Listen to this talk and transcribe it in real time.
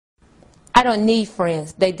I don't need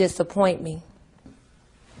friends. They disappoint me.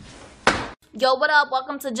 Yo, what up?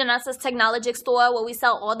 Welcome to Janessa's Technology Store, where we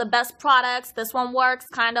sell all the best products. This one works,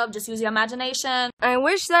 kind of. Just use your imagination. I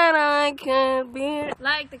wish that I could be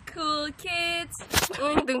like the cool kids.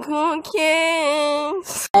 Like the cool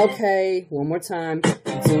kids. Okay, one more time.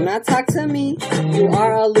 Do not talk to me. You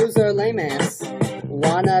are a loser, lame ass.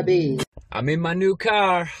 Wannabe. I'm in my new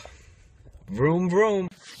car. Vroom vroom.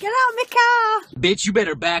 Get out my car. Bitch, you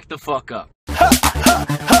better back the fuck up.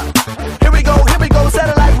 Here we go,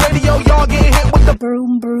 satellite radio, y'all get hit with the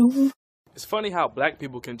Broom broom. It's funny how black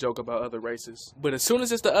people can joke about other races, but as soon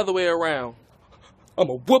as it's the other way around,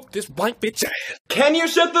 I'ma whoop this white bitch ass. Can you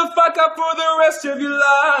shut the fuck up for the rest of your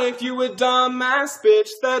life? You a dumbass bitch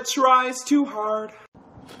that tries too hard.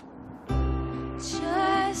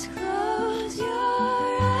 Just close your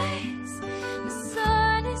eyes. The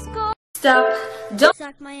sun is going. Stop. Don't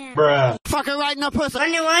Suck my ass. Bruh. fucking right in the pussy.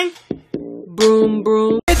 Anyone? Broom,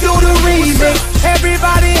 broom. Do the remix.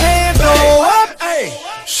 Everybody hands go up. Hey,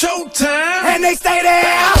 showtime. And they stay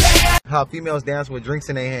there. How females dance with drinks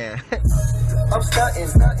in their hand. I'm stunting.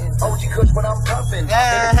 OG Kush, but I'm pumping.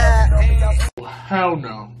 Hell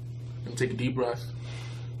no. And take a deep breath.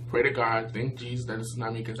 Pray to God. Thank Jesus that this is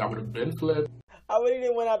not me, because I would have been flipped. I really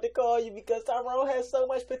didn't want out to call you because Tyrone has so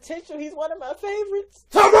much potential. He's one of my favorites.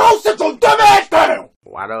 Tyrone, sit your dumb ass down.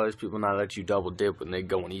 Why do those people not let you double dip when they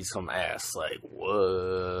go and eat some ass? Like,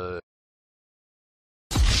 what?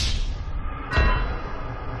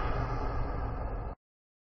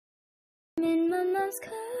 I'm in my mom's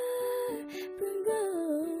car. Boom,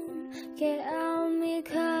 boom. Get out my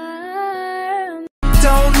car.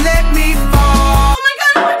 Don't let me fall.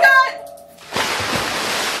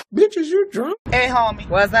 Bitch, is you drunk? Hey, homie.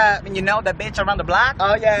 What's up? You know the bitch around the block?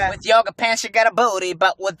 Oh, yeah. With yoga pants, you got a booty,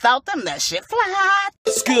 but without them, that shit flat.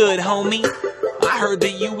 It's good, homie. I heard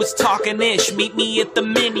that you was talking ish. Meet me at the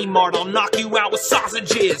mini mart. I'll knock you out with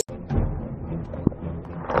sausages.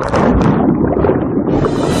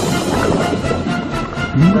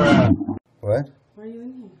 What? Why are you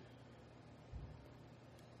in here?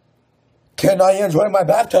 Can I enjoy my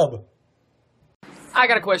bathtub? I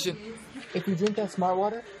got a question. If you drink that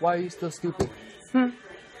smartwater, why are you still stupid?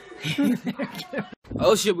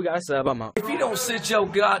 Oh shit, we got a sub. I'm out. If you don't sit your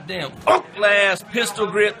goddamn uncle ass pistol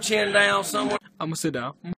grip chin down somewhere, I'ma sit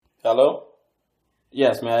down. Hello?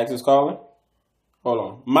 Yes, may I ask who's calling? Hold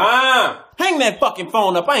on. Mom! Hang that fucking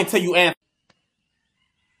phone up. I ain't tell you answer.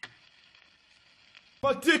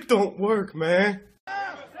 My dick don't work, man.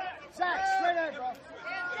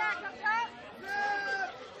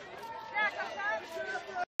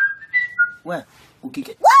 What?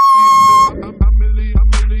 Coolkids.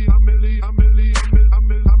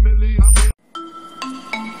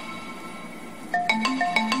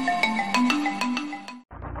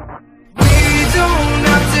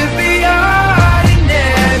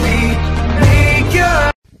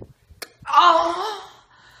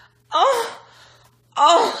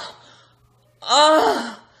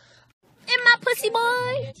 In my pussy, boy.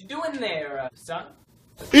 What you doing there, son?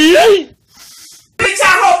 Bitch,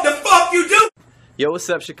 I hope the fuck you do. Yo, what's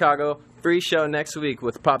up, Chicago? Free show next week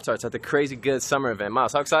with Pop-Tarts at the Crazy Good Summer event.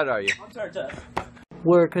 Miles, how excited are you? I'm sorry, Jeff.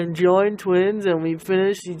 We're conjoined twins and we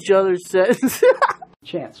finished each other's sentence.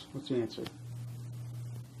 Chance. What's the answer?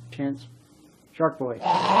 Chance. Shark Boy.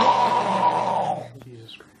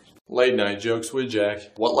 Jesus Christ. Late night jokes with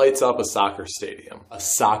Jack. What lights up a soccer stadium? A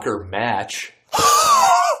soccer match?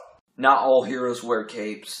 Not all heroes wear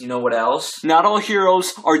capes. You know what else? Not all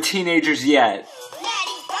heroes are teenagers yet.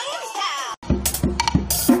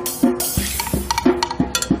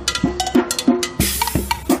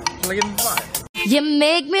 You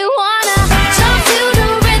make me wanna jump to the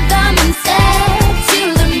rhythm and step to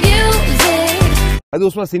the music. Hadi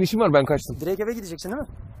Osman, senin işin var, ben kaçtım. Direkt eve gideceksin değil mi?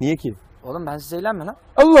 Niye ki? Oğlum ben size eğlenme lan.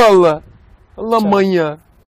 Allah Allah. Allah manyağı.